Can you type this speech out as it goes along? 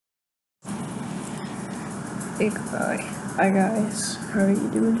Hi guys, how are you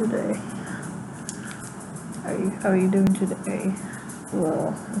doing today? How are you doing today?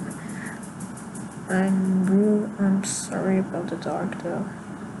 Well, I'm sorry about the dark though,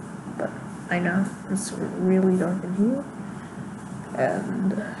 but I know it's really dark in here,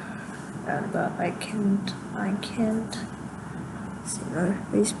 and I can't see my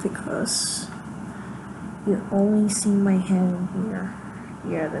face because you only see my hand in here.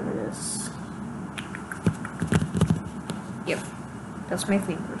 Yeah, there it is. Yep, that's my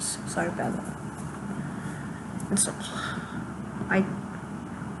fingers. Sorry about that. And so,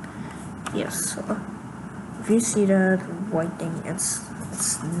 yes, so if you see that white thing, it's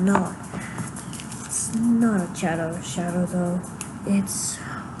not a shadow though. It's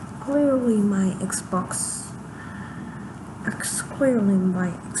clearly my Xbox. It's clearly my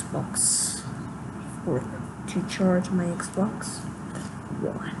Xbox. Or to charge my Xbox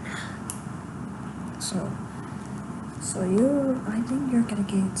One. I think you're gonna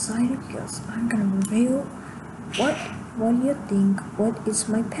get excited because I'm gonna reveal what do you think? What is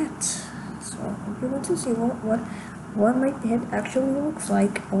my pet? So if you want to see what my pet actually looks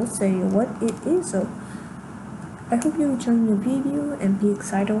like, I'll say what it is. So I hope you enjoy the video and be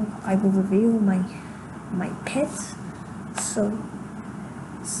excited. I will reveal my pet. So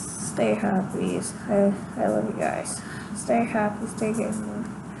stay happy. I love you guys. Stay happy. Stay gaming.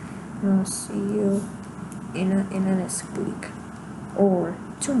 And I'll see you in the next week or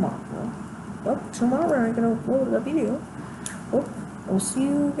tomorrow. Well, tomorrow I'm gonna upload a video. Well, I'll see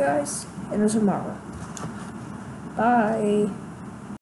you guys in tomorrow. Bye.